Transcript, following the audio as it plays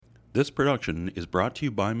This production is brought to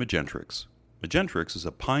you by Magentrix. Magentrix is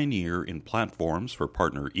a pioneer in platforms for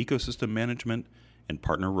partner ecosystem management and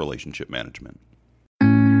partner relationship management.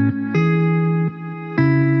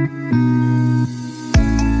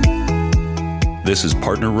 This is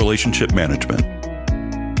Partner Relationship Management,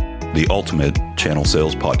 the ultimate channel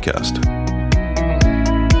sales podcast.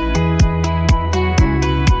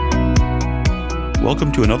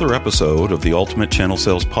 Welcome to another episode of the Ultimate Channel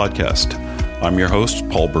Sales Podcast. I'm your host,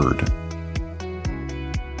 Paul Bird.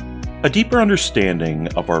 A deeper understanding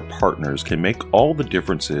of our partners can make all the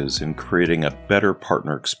differences in creating a better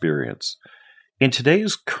partner experience. In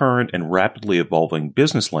today's current and rapidly evolving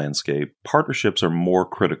business landscape, partnerships are more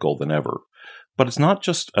critical than ever. But it's not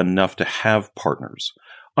just enough to have partners.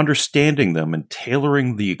 Understanding them and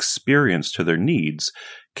tailoring the experience to their needs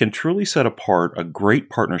can truly set apart a great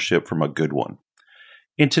partnership from a good one.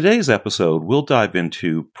 In today's episode, we'll dive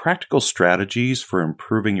into practical strategies for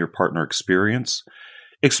improving your partner experience,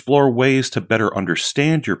 explore ways to better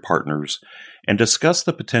understand your partners, and discuss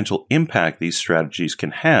the potential impact these strategies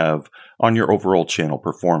can have on your overall channel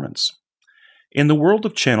performance. In the world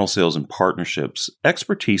of channel sales and partnerships,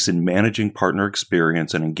 expertise in managing partner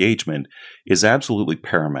experience and engagement is absolutely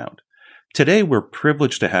paramount. Today, we're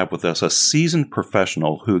privileged to have with us a seasoned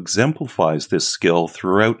professional who exemplifies this skill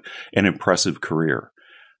throughout an impressive career.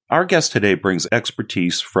 Our guest today brings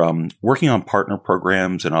expertise from working on partner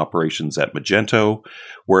programs and operations at Magento,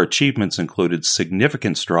 where achievements included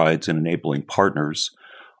significant strides in enabling partners,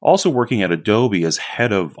 also working at Adobe as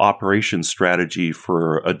head of operations strategy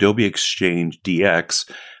for Adobe Exchange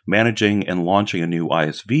DX, managing and launching a new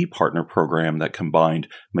ISV partner program that combined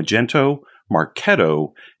Magento,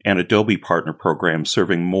 Marketo, and Adobe partner programs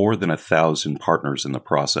serving more than 1,000 partners in the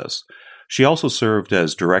process. She also served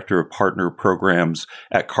as director of partner programs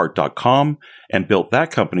at Cart.com and built that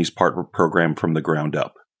company's partner program from the ground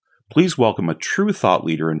up. Please welcome a true thought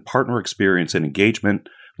leader in partner experience and engagement,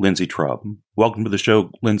 Lindsey Traub. Welcome to the show,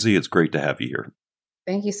 Lindsey. It's great to have you here.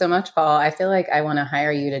 Thank you so much, Paul. I feel like I want to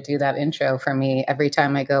hire you to do that intro for me every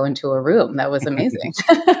time I go into a room. That was amazing.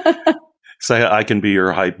 Say I can be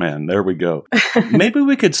your hype man. There we go. Maybe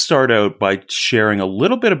we could start out by sharing a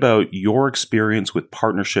little bit about your experience with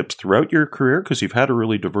partnerships throughout your career, because you've had a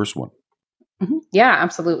really diverse one. Mm-hmm. Yeah,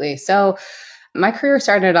 absolutely. So my career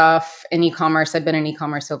started off in e-commerce. I've been in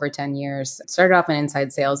e-commerce over 10 years. Started off in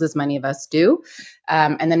inside sales, as many of us do,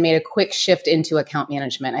 and then made a quick shift into account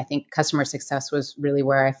management. I think customer success was really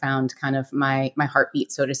where I found kind of my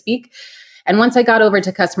heartbeat, so to speak. And once I got over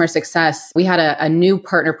to customer success, we had a new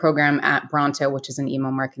partner program at Bronto, which is an email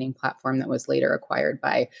marketing platform that was later acquired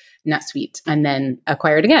by NetSuite and then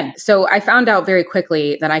acquired again. So I found out very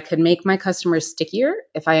quickly that I could make my customers stickier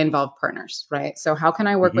if I involved partners, right? So how can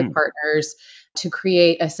I work with partners to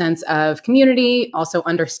create a sense of community, also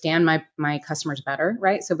understand my customers better,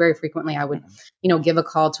 right? So very frequently I would, give a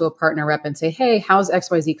call to a partner rep and say, hey, how's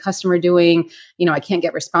XYZ customer doing? I can't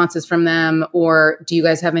get responses from them. Or do you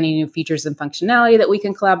guys have any new features and functionality that we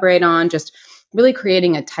can collaborate on? Just really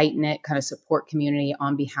creating a tight-knit kind of support community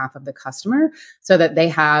on behalf of the customer so that they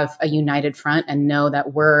have a united front and know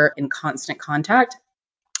that we're in constant contact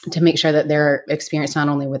to make sure that their experience, not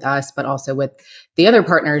only with us, but also with the other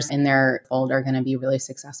partners in their fold, are going to be really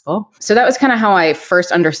successful. So that was kind of how I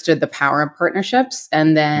first understood the power of partnerships.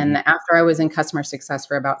 And then after I was in customer success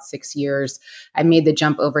for about 6 years, I made the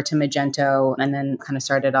jump over to Magento and then kind of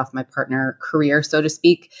started off my partner career, so to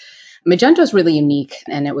speak. Magento is really unique,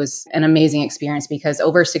 and it was an amazing experience because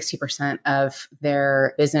over 60% of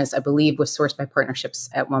their business, I believe, was sourced by partnerships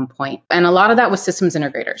at one point. And a lot of that was systems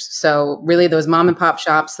integrators. So really those mom and pop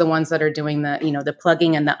shops, the ones that are doing the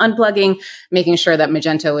plugging and the unplugging, making sure that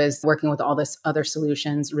Magento is working with all this other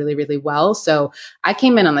solutions really, really well. So I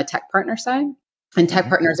came in on the tech partner side. And tech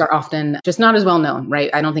partners are often just not as well known, right?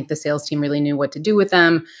 I don't think the sales team really knew what to do with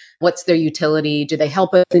them. What's their utility? Do they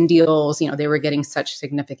help us in deals? They were getting such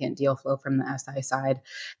significant deal flow from the SI side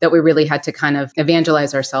that we really had to kind of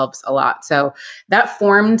evangelize ourselves a lot. So that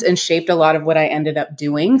formed and shaped a lot of what I ended up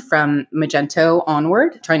doing from Magento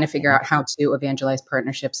onward, trying to figure out how to evangelize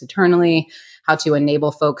partnerships internally, how to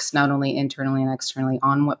enable folks not only internally and externally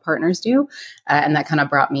on what partners do. And that kind of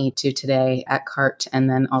brought me to today at Cart and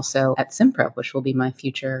then also at Simpro, which will be my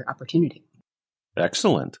future opportunity.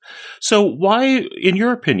 Excellent. So why, in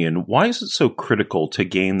your opinion, why is it so critical to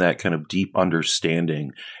gain that kind of deep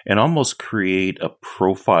understanding and almost create a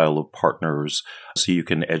profile of partners so you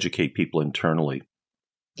can educate people internally?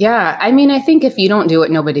 Yeah, I think if you don't do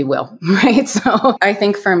it, nobody will, right? So I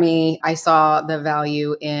think for me, I saw the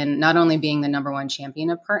value in not only being the number one champion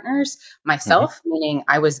of partners myself, meaning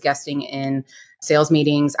I was guesting in sales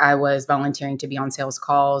meetings. I was volunteering to be on sales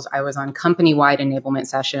calls. I was on company-wide enablement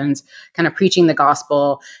sessions, kind of preaching the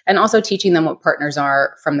gospel and also teaching them what partners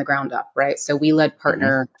are from the ground up, right? So we led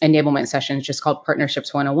partner enablement sessions just called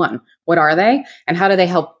Partnerships 101. What are they? And how do they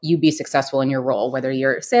help you be successful in your role, whether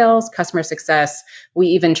you're sales, customer success? We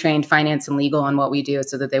even trained finance and legal on what we do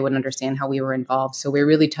so that they would understand how we were involved. So we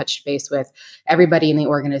really touched base with everybody in the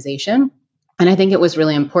organization. And I think it was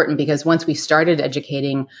really important because once we started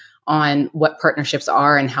educating on what partnerships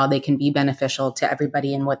are and how they can be beneficial to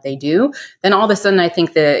everybody in what they do, then all of a sudden I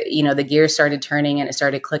think the gears started turning and it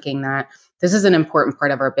started clicking that this is an important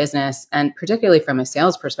part of our business. And particularly from a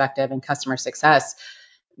sales perspective and customer success,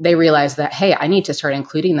 they realized that, hey, I need to start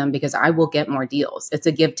including them because I will get more deals. It's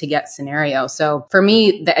a give to get scenario. So for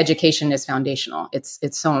me, the education is foundational. It's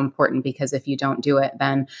so important because if you don't do it,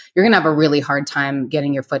 then you're going to have a really hard time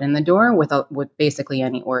getting your foot in the door with basically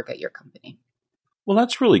any org at your company. Well,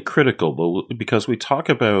 that's really critical because we talk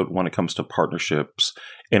about when it comes to partnerships,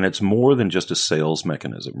 and it's more than just a sales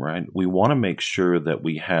mechanism, right? We want to make sure that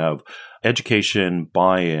we have education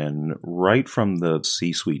buy-in right from the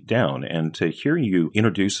C-suite down. And to hear you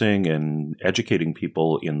introducing and educating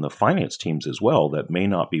people in the finance teams as well that may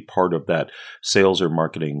not be part of that sales or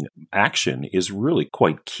marketing action is really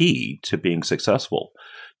quite key to being successful.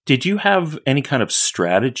 Did you have any kind of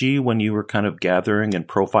strategy when you were kind of gathering and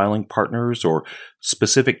profiling partners or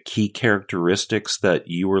specific key characteristics that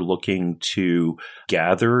you were looking to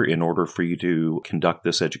gather in order for you to conduct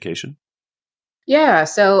this education? Yeah,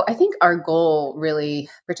 so I think our goal really,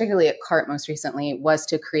 particularly at CART most recently, was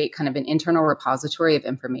to create kind of an internal repository of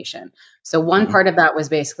information. So one part of that was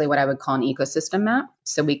basically what I would call an ecosystem map.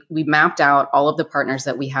 So we mapped out all of the partners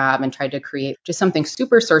that we have and tried to create just something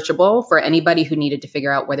super searchable for anybody who needed to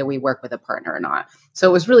figure out whether we work with a partner or not. So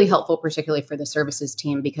it was really helpful, particularly for the services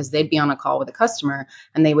team, because they'd be on a call with a customer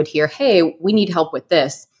and they would hear, hey, we need help with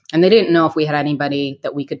this. And they didn't know if we had anybody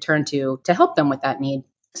that we could turn to help them with that need.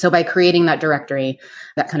 So by creating that directory,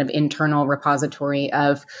 that kind of internal repository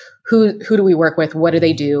of who do we work with, what do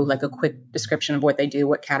they do, like a quick description of what they do,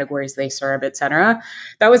 what categories they serve, et cetera,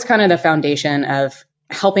 that was kind of the foundation of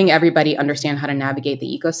helping everybody understand how to navigate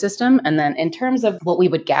the ecosystem. And then in terms of what we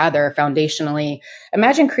would gather foundationally,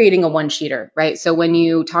 imagine creating a one-sheeter, right? So when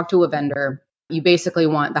you talk to a vendor, you basically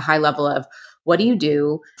want the high level of what do you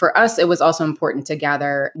do? For us, it was also important to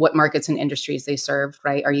gather what markets and industries they serve,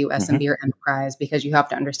 right? Are you SMB or enterprise? Because you have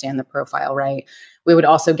to understand the profile, right? We would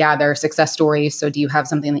also gather success stories. So do you have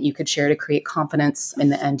something that you could share to create confidence in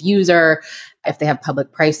the end user? If they have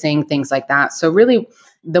public pricing, things like that. So really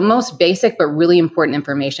the most basic but really important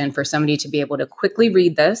information for somebody to be able to quickly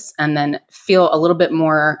read this and then feel a little bit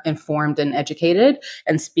more informed and educated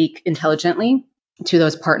and speak intelligently to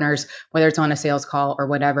those partners, whether it's on a sales call or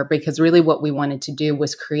whatever, because really what we wanted to do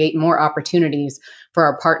was create more opportunities for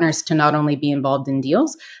our partners to not only be involved in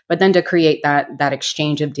deals, but then to create that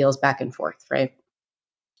exchange of deals back and forth, right?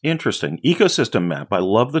 Interesting. Ecosystem map. I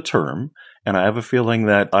love the term, and I have a feeling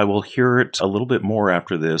that I will hear it a little bit more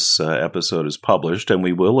after this episode is published, and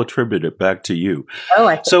we will attribute it back to you. Oh,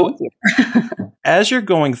 I so you. As you're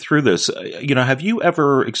going through this, have you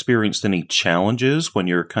ever experienced any challenges when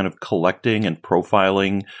you're kind of collecting and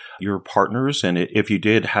profiling your partners? And if you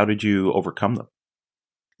did, how did you overcome them?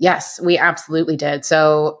 Yes, we absolutely did.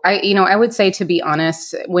 So I would say, to be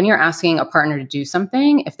honest, when you're asking a partner to do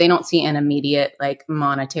something, if they don't see an immediate like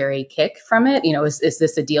monetary kick from it, is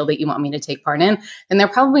this a deal that you want me to take part in? Then they're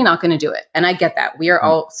probably not going to do it. And I get that. We are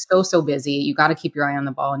all so busy. You got to keep your eye on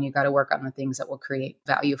the ball and you got to work on the things that will create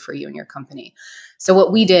value for you and your company. So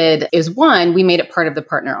what we did is, one, we made it part of the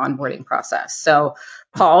partner onboarding process. So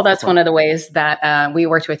Paul, that's one of the ways that we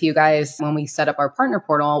worked with you guys when we set up our partner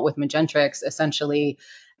portal with Magentrix. Essentially,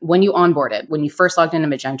 when you onboarded, when you first logged into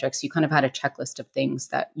Magentrix, you kind of had a checklist of things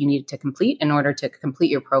that you needed to complete in order to complete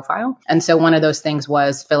your profile. And so one of those things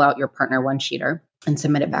was fill out your partner one-sheeter and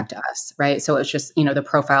submit it back to us, right? So it's just, the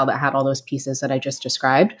profile that had all those pieces that I just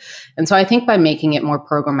described. And so I think by making it more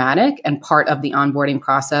programmatic and part of the onboarding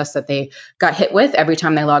process that they got hit with every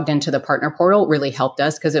time they logged into the partner portal really helped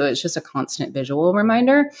us, because it was just a constant visual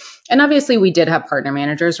reminder. And obviously we did have partner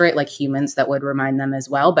managers, right? Like humans that would remind them as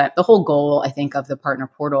well. But the whole goal, I think, of the partner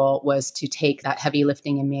portal was to take that heavy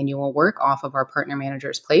lifting and manual work off of our partner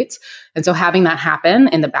managers' plates. And so having that happen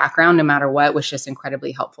in the background, no matter what, was just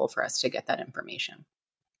incredibly helpful for us to get that information.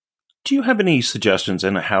 Do you have any suggestions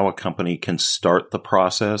in how a company can start the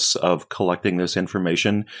process of collecting this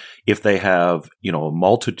information if they have, a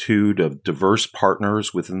multitude of diverse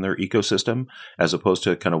partners within their ecosystem, as opposed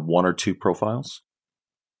to kind of one or two profiles?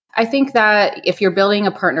 I think that if you're building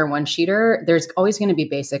a partner one-sheeter, there's always going to be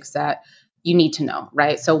basics that you need to know,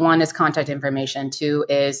 right? So one is contact information. Two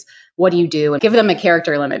is what do you do? And give them a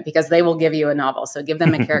character limit because they will give you a novel. So give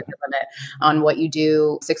them a character limit on what you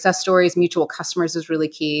do. Success stories, mutual customers is really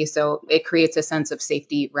key. So it creates a sense of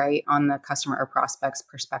safety, right, on the customer or prospect's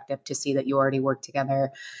perspective to see that you already work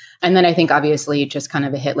together. And then I think obviously just kind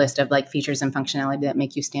of a hit list of like features and functionality that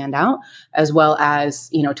make you stand out, as well as,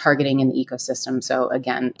 targeting in the ecosystem. So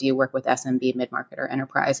again, do you work with SMB, mid-market, or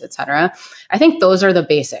enterprise, et cetera? I think those are the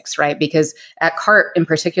basics, right? Because at Cart in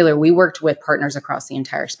particular, we worked with partners across the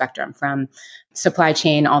entire spectrum, from supply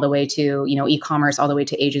chain all the way to, e-commerce, all the way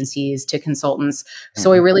to agencies, to consultants.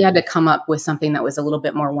 So we really had to come up with something that was a little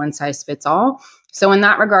bit more one size fits all. So in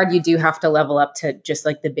that regard, you do have to level up to just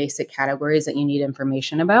like the basic categories that you need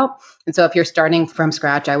information about. And so if you're starting from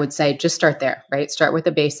scratch, I would say just start there, right? Start with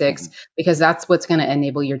the basics, because that's what's going to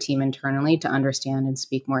enable your team internally to understand and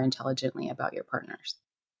speak more intelligently about your partners.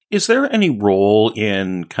 Is there any role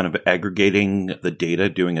in kind of aggregating the data,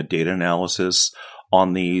 doing a data analysis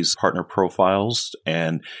on these partner profiles?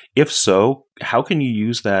 And if so, how can you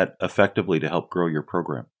use that effectively to help grow your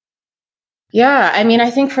program? Yeah,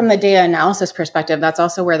 I think from the data analysis perspective, that's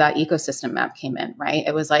also where that ecosystem map came in, right?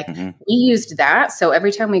 It was like we used that. So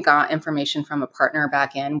every time we got information from a partner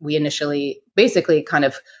back in, we initially basically kind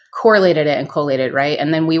of correlated it and collated, right?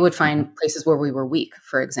 And then we would find places where we were weak,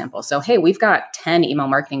 for example. So, hey, we've got 10 email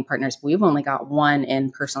marketing partners, but we've only got one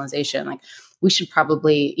in personalization. Like, we should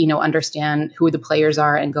probably, understand who the players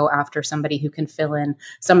are and go after somebody who can fill in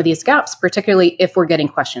some of these gaps, particularly if we're getting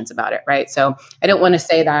questions about it, right? So I don't want to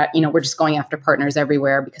say that, we're just going after partners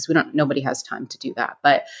everywhere, because nobody has time to do that.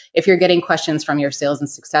 But if you're getting questions from your sales and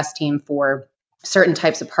success team for certain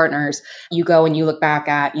types of partners, you go and you look back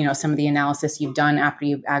at, some of the analysis you've done after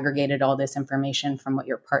you've aggregated all this information from what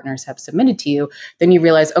your partners have submitted to you, then you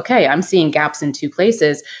realize, okay, I'm seeing gaps in two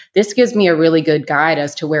places. This gives me a really good guide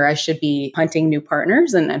as to where I should be hunting new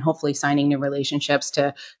partners and hopefully signing new relationships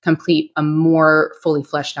to complete a more fully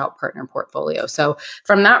fleshed out partner portfolio. So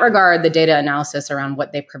from that regard, the data analysis around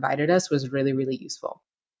what they provided us was really, really useful.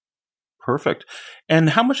 Perfect.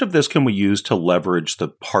 And how much of this can we use to leverage the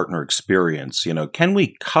partner experience? Can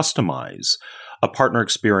we customize a partner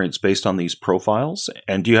experience based on these profiles?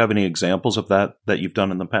 And do you have any examples of that you've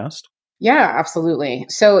done in the past? Yeah, absolutely.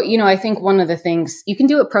 So, I think one of the things, you can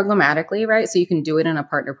do it programmatically, right? So you can do it in a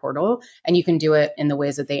partner portal, and you can do it in the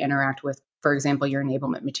ways that they interact with, for example, your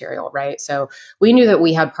enablement material, right? So we knew that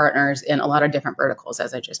we had partners in a lot of different verticals,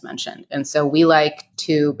 as I just mentioned. And so we like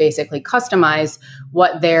to basically customize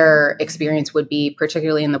what their experience would be,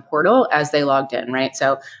 particularly in the portal as they logged in, right?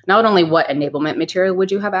 So not only what enablement material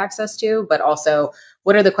would you have access to, but also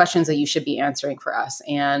what are the questions that you should be answering for us?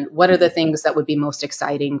 And what are the things that would be most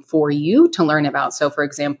exciting for you to learn about? So for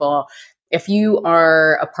example, if you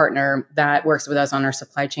are a partner that works with us on our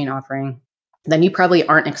supply chain offering, then you probably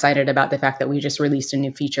aren't excited about the fact that we just released a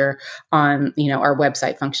new feature on, our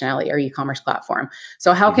website functionality, our e-commerce platform.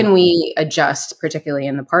 So how can we adjust, particularly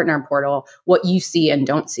in the partner portal, what you see and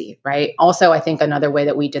don't see, right? Also, I think another way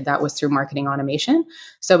that we did that was through marketing automation.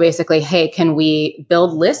 So basically, hey, can we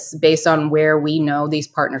build lists based on where we know these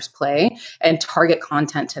partners play and target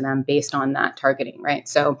content to them based on that targeting, right?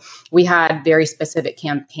 So we had very specific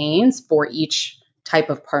campaigns for each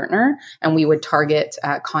type of partner, and we would target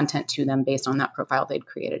content to them based on that profile they'd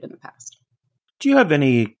created in the past. Do you have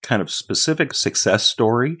any kind of specific success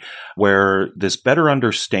story where this better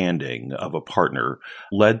understanding of a partner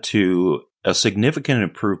led to a significant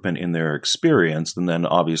improvement in their experience and then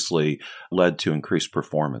obviously led to increased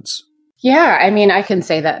performance? Yeah, I can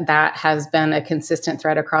say that has been a consistent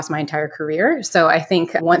thread across my entire career. So I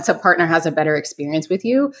think once a partner has a better experience with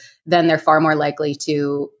you, then they're far more likely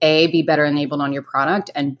to A, be better enabled on your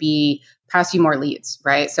product, and B, pass you more leads,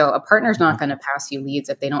 right? So a partner's not going to pass you leads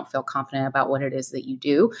if they don't feel confident about what it is that you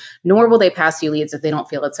do, nor will they pass you leads if they don't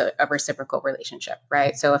feel it's a reciprocal relationship,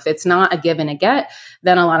 right? So if it's not a give and a get,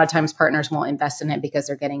 then a lot of times partners won't invest in it because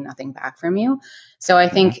they're getting nothing back from you. So I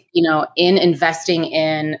think, in investing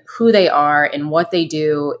in who they are and what they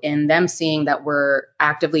do, in them seeing that we're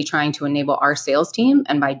actively trying to enable our sales team,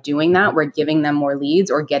 and by doing that, we're giving them more leads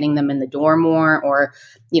or getting them in the door more, or,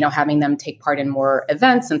 having them take part in more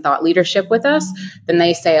events and thought leadership with us, then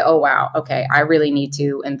they say, oh, wow, okay, I really need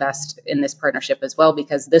to invest in this partnership as well,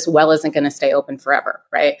 because this well isn't going to stay open forever,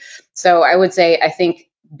 right? So I would say, I think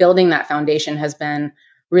building that foundation has been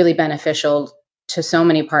really beneficial to so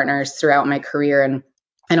many partners throughout my career. And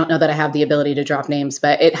I don't know that I have the ability to drop names,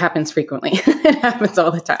 but it happens frequently. It happens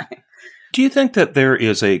all the time. Do you think that there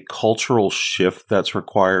is a cultural shift that's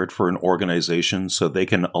required for an organization so they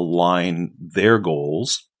can align their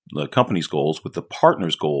goals the company's goals with the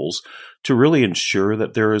partner's goals to really ensure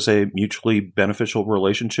that there is a mutually beneficial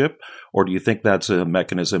relationship? Or do you think that's a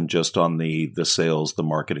mechanism just on the sales, the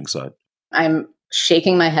marketing side? I'm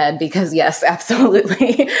shaking my head because yes,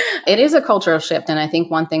 absolutely. It is a cultural shift. And I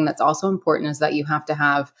think one thing that's also important is that you have to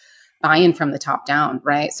have buy-in from the top down,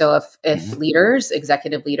 right? So if leaders,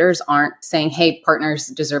 executive leaders aren't saying, hey, partners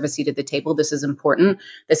deserve a seat at the table, this is important.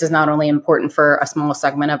 This is not only important for a small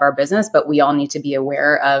segment of our business, but we all need to be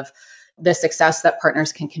aware of the success that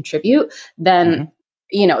partners can contribute, then,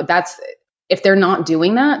 that's, if they're not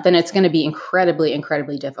doing that, then it's going to be incredibly,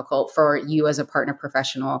 incredibly difficult for you as a partner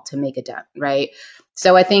professional to make a dent, right?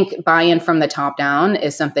 So I think buy-in from the top down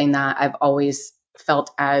is something that I've always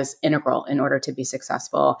felt as integral in order to be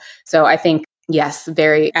successful. So I think, yes,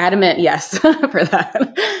 very adamant, yes, for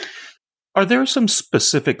that. Are there some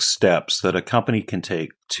specific steps that a company can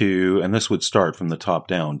take to, and this would start from the top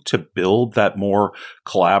down, to build that more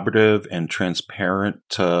collaborative and transparent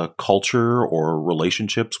culture or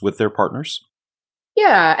relationships with their partners?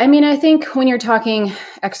 Yeah. I mean, I think when you're talking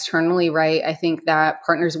externally, right, I think that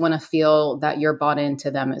partners want to feel that you're bought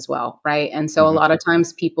into them as well, right? And so a lot of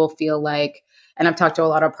times people feel like, and I've talked to a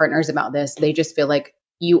lot of partners about this, they just feel like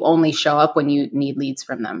you only show up when you need leads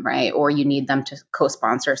from them, right? Or you need them to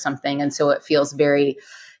co-sponsor something. And so it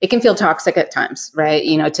can feel toxic at times,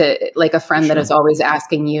 right? To like a friend that is always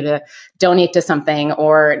asking you to donate to something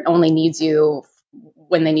or only needs you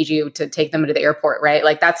when they need you to take them to the airport, right?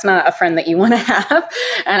 Like that's not a friend that you want to have.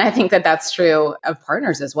 And I think that that's true of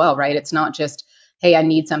partners as well, right? It's not just, hey, I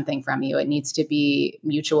need something from you. It needs to be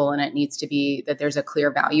mutual and it needs to be that there's a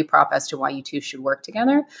clear value prop as to why you two should work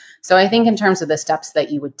together. So I think in terms of the steps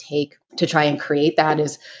that you would take to try and create that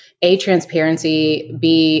is A, transparency,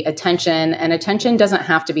 B, attention. And attention doesn't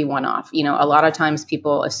have to be one-off. A lot of times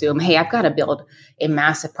people assume, hey, I've got to build a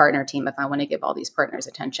massive partner team if I want to give all these partners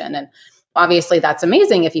attention. And obviously, that's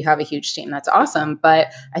amazing if you have a huge team. That's awesome.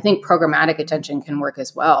 But I think programmatic attention can work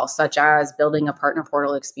as well, such as building a partner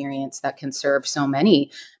portal experience that can serve so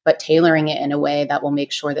many, but tailoring it in a way that will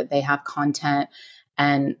make sure that they have content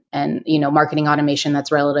and marketing automation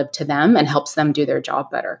that's relative to them and helps them do their job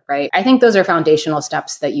better, right? I think those are foundational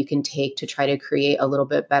steps that you can take to try to create a little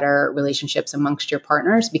bit better relationships amongst your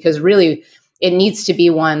partners, because really it needs to be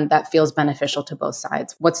one that feels beneficial to both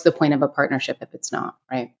sides. What's the point of a partnership if it's not,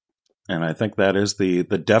 right? And I think that is the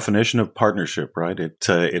definition of partnership, right?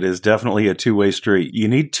 It is definitely a two-way street. You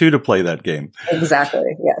need two to play that game.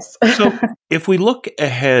 Exactly, yes. So if we look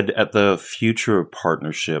ahead at the future of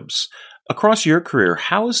partnerships, across your career,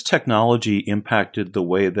 how has technology impacted the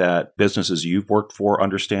way that businesses you've worked for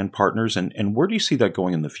understand partners, and where do you see that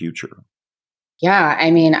going in the future? Yeah, I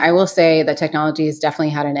mean, I will say that technology has definitely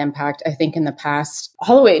had an impact. I think in the past,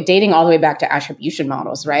 dating all the way back to attribution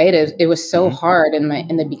models, right? It was so hard in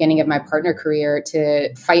the beginning of my partner career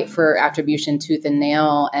to fight for attribution tooth and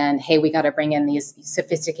nail. And hey, we got to bring in these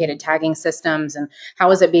sophisticated tagging systems. And how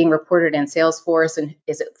is it being reported in Salesforce? And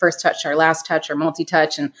is it first touch or last touch or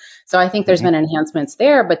multi-touch? And so I think there's been enhancements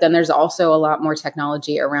there, but then there's also a lot more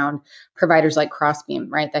technology around providers like Crossbeam,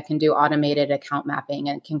 right? That can do automated account mapping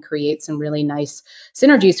and can create some really nice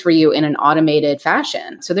synergies for you in an automated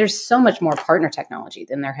fashion. So there's so much more partner technology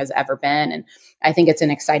than there has ever been. And I think it's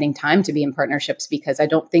an exciting time to be in partnerships because I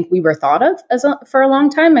don't think we were thought of for a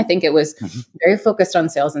long time. I think it was very focused on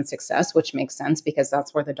sales and success, which makes sense because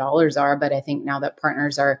that's where the dollars are. But I think now that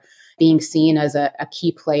partners are being seen as a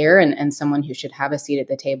key player and someone who should have a seat at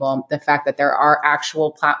the table, the fact that there are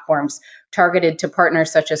actual platforms targeted to partners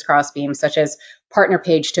such as Crossbeam, such as Partner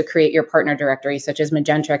Page to create your partner directory, such as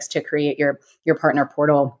Magentrix to create your partner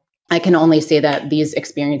portal. I can only say that these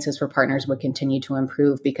experiences for partners would continue to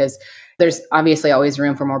improve because there's obviously always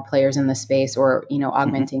room for more players in the space or,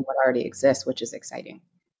 augmenting what already exists, which is exciting.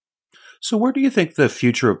 So where do you think the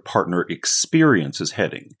future of partner experience is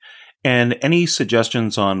heading? And any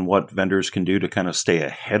suggestions on what vendors can do to kind of stay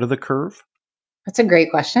ahead of the curve? That's a great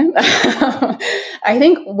question. I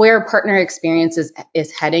think where partner experience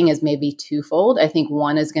is heading is maybe twofold. I think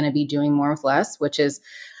one is going to be doing more with less, which is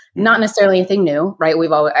not necessarily anything new, right?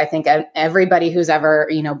 I think everybody who's ever,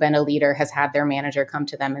 been a leader has had their manager come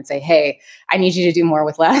to them and say, hey, I need you to do more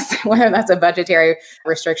with less, whether that's a budgetary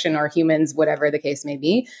restriction or humans, whatever the case may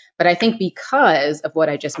be. But I think because of what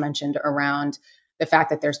I just mentioned around the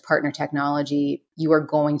fact that there's partner technology, you are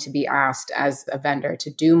going to be asked as a vendor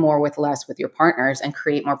to do more with less with your partners and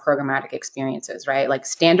create more programmatic experiences, right? Like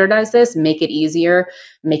standardize this, make it easier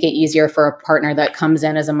for a partner that comes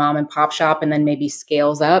in as a mom and pop shop and then maybe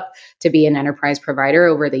scales up to be an enterprise provider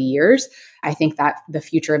over the years. I think that the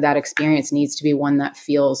future of that experience needs to be one that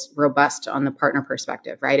feels robust on the partner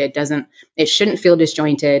perspective, right? It shouldn't feel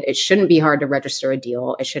disjointed. It shouldn't be hard to register a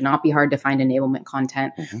deal. It should not be hard to find enablement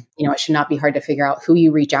content. It should not be hard to figure out who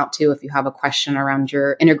you reach out to if you have a question around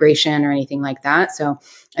your integration or anything like that. So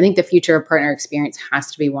I think the future of partner experience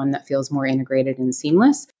has to be one that feels more integrated and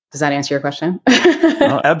seamless. Does that answer your question?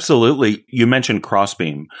 Absolutely. You mentioned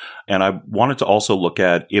Crossbeam, and I wanted to also look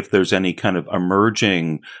at if there's any kind of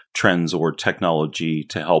emerging trends or technology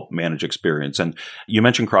to help manage experience. And you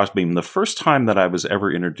mentioned Crossbeam. The first time that I was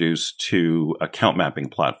ever introduced to account mapping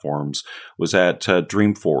platforms was at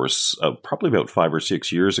Dreamforce, probably about 5 or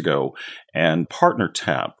 6 years ago. And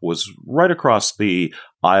PartnerTap was right across the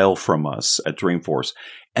aisle from us at Dreamforce.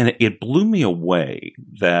 And it blew me away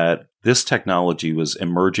that this technology was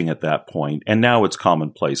emerging at that point, and now it's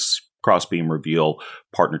commonplace. Crossbeam, Reveal,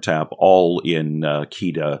 PartnerTap, all in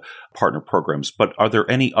key to partner programs. But are there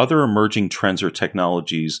any other emerging trends or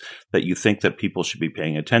technologies that you think that people should be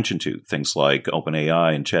paying attention to? Things like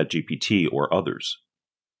OpenAI and ChatGPT or others?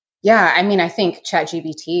 Yeah, I mean, I think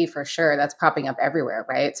ChatGPT for sure, that's popping up everywhere,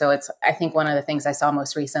 right? So I think one of the things I saw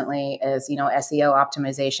most recently is, SEO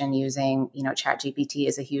optimization using, ChatGPT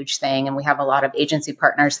is a huge thing. And we have a lot of agency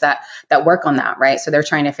partners that work on that, right? So they're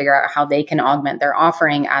trying to figure out how they can augment their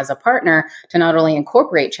offering as a partner to not only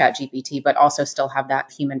incorporate ChatGPT, but also still have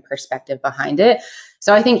that human perspective behind it.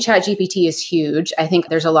 So I think ChatGPT is huge. I think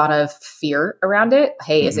there's a lot of fear around it.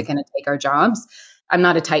 Hey, is it going to take our jobs? I'm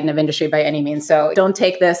not a titan of industry by any means, so don't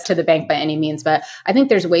take this to the bank by any means, but I think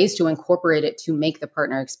there's ways to incorporate it to make the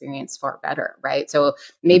partner experience far better, right? So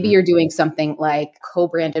maybe you're doing something like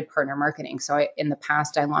co-branded partner marketing. So in the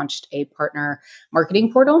past, I launched a partner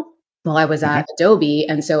marketing portal while I was at Adobe.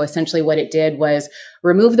 And so essentially what it did was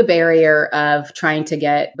remove the barrier of trying to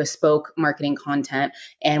get bespoke marketing content.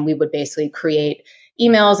 And we would basically create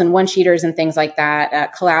emails and one-sheeters and things like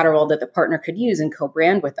that, collateral that the partner could use and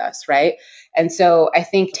co-brand with us, right? And so I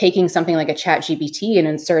think taking something like a ChatGPT and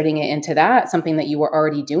inserting it into that, something that you were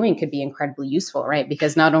already doing, could be incredibly useful, right?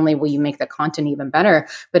 Because not only will you make the content even better,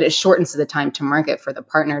 but it shortens the time to market for the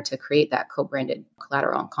partner to create that co-branded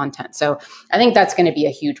collateral content. So I think that's going to be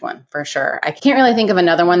a huge one for sure. I can't really think of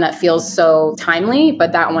another one that feels so timely,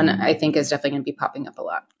 but that one I think is definitely going to be popping up a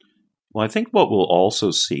lot. Well, I think what we'll also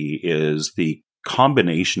see is the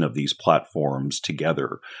combination of these platforms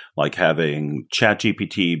together, like having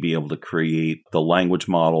ChatGPT be able to create the language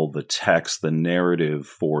model, the text, the narrative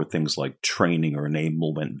for things like training or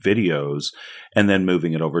enablement videos, and then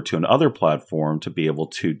moving it over to another platform to be able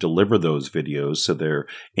to deliver those videos so they're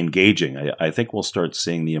engaging. I think we'll start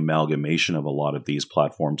seeing the amalgamation of a lot of these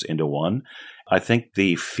platforms into one. I think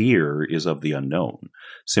the fear is of the unknown.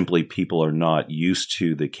 Simply, people are not used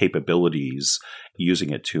to the capabilities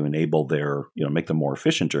using it to enable their, make them more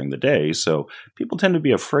efficient during the day. So people tend to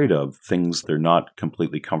be afraid of things they're not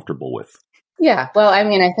completely comfortable with. Yeah. Well, I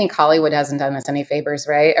mean, I think Hollywood hasn't done us any favors,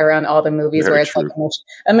 right? Around all the movies Very where it's true. like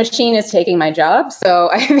a machine is taking my job.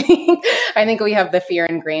 So I think we have the fear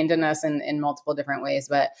ingrained in us in multiple different ways.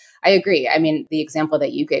 But I agree. I mean, the example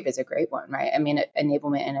that you gave is a great one, right? I mean,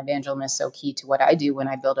 enablement and evangelism is so key to what I do when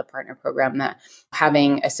I build a partner program, that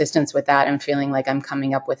having assistance with that and feeling like I'm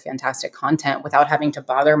coming up with fantastic content without having to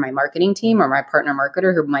bother my marketing team or my partner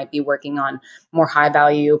marketer who might be working on more high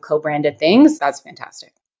value co-branded things, that's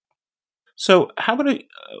fantastic. So how about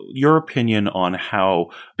your opinion on how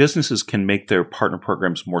businesses can make their partner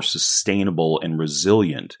programs more sustainable and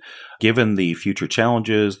resilient, given the future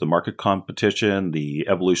challenges, the market competition, the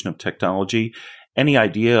evolution of technology? Any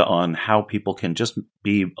idea on how people can just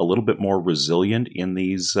be a little bit more resilient in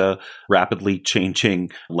these rapidly changing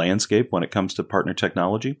landscape when it comes to partner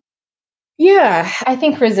technology? Yeah, I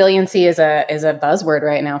think resiliency is a buzzword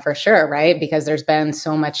right now for sure, right? Because there's been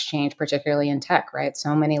so much change, particularly in tech, right?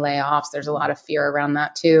 So many layoffs. There's a lot of fear around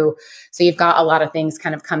that too. So you've got a lot of things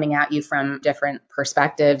kind of coming at you from different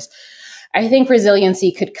perspectives. I think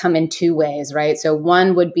resiliency could come in two ways, right? So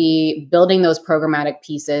one would be building those programmatic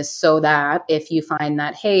pieces so that if you find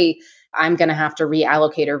that, hey, I'm going to have to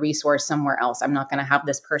reallocate a resource somewhere else. I'm not going to have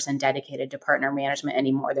this person dedicated to partner management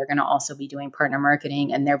anymore. They're going to also be doing partner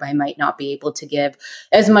marketing and thereby might not be able to give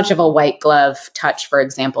as much of a white glove touch, for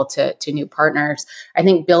example, to new partners. I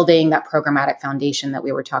think building that programmatic foundation that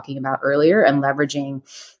we were talking about earlier and leveraging,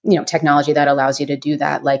 technology that allows you to do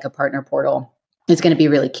that, like a partner portal, is going to be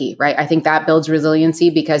really key, right? I think that builds resiliency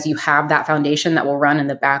because you have that foundation that will run in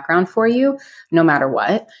the background for you no matter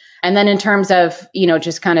what. And then in terms of,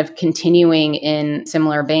 just kind of continuing in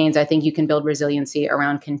similar veins, I think you can build resiliency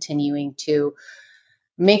around continuing to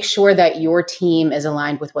make sure that your team is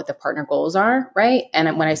aligned with what the partner goals are, right?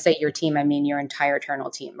 And when I say your team, I mean your entire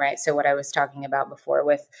internal team, right? So what I was talking about before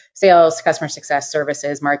with sales, customer success,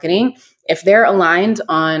 services, marketing, if they're aligned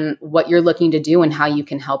on what you're looking to do and how you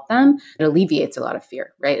can help them, it alleviates a lot of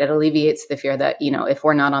fear, right? It alleviates the fear that, if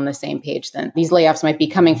we're not on the same page, then these layoffs might be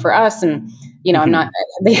coming for us. And, I'm not,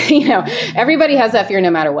 everybody has that fear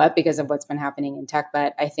no matter what, because of what's been happening in tech.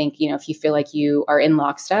 But I think, if you feel like you are in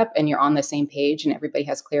lockstep and you're on the same page and everybody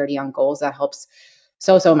has clarity on goals, that helps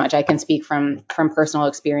so much. I can speak from personal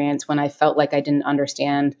experience when I felt like I didn't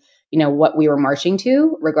understand, what we were marching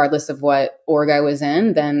to, regardless of what org I was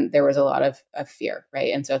in, then there was a lot of fear,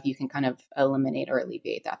 right? And so if you can kind of eliminate or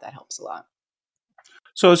alleviate that helps a lot.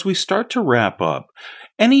 So as we start to wrap up,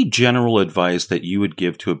 any general advice that you would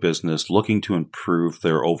give to a business looking to improve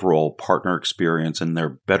their overall partner experience and their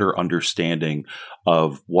better understanding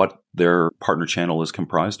of what their partner channel is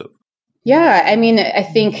comprised of? Yeah, I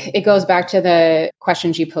think it goes back to the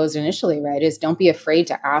questions you posed initially, right? Is don't be afraid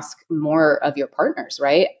to ask more of your partners,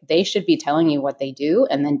 right? They should be telling you what they do.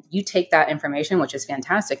 And then you take that information, which is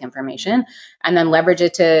fantastic information, and then leverage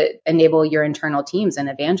it to enable your internal teams and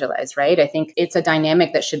evangelize, right? I think it's a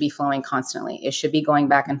dynamic that should be flowing constantly. It should be going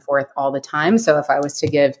back and forth all the time. So if I was to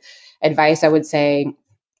give advice, I would say,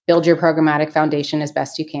 build your programmatic foundation as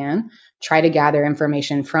best you can. Try to gather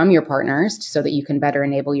information from your partners so that you can better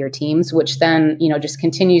enable your teams, which then, just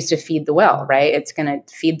continues to feed the well, right? It's going to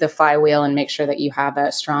feed the flywheel and make sure that you have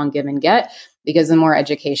a strong give and get, because the more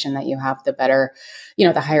education that you have, the better,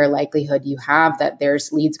 the higher likelihood you have that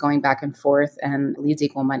there's leads going back and forth, and leads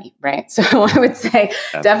equal money, right? So I would say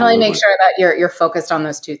definitely make sure that you're focused on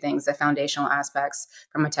those two things, the foundational aspects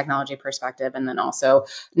from a technology perspective, and then also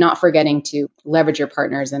not forgetting to leverage your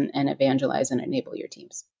partners and evangelize and enable your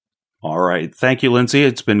teams. All right. Thank you, Lindsey.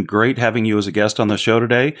 It's been great having you as a guest on the show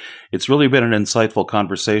today. It's really been an insightful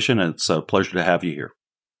conversation, and it's a pleasure to have you here.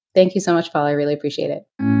 Thank you so much, Paul. I really appreciate it.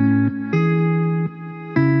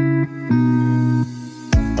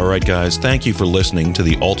 All right, guys, thank you for listening to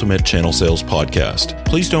the Ultimate Channel Sales Podcast.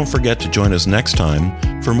 Please don't forget to join us next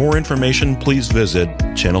time. For more information, please visit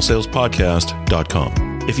channelsalespodcast.com.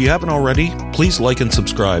 If you haven't already, please like and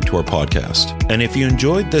subscribe to our podcast. And if you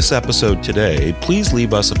enjoyed this episode today, please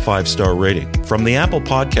leave us a 5-star rating. From the Apple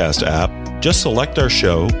Podcast app, just select our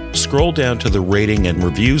show, scroll down to the rating and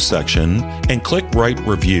reviews section, and click Write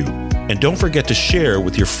Review. And don't forget to share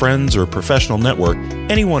with your friends or professional network,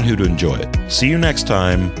 anyone who'd enjoy it. See you next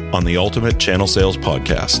time on the Ultimate Channel Sales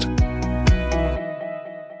Podcast.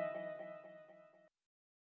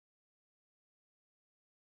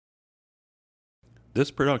 This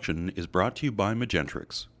production is brought to you by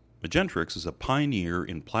Magentrix. Magentrix is a pioneer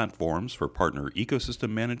in platforms for partner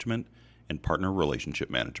ecosystem management and partner relationship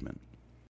management.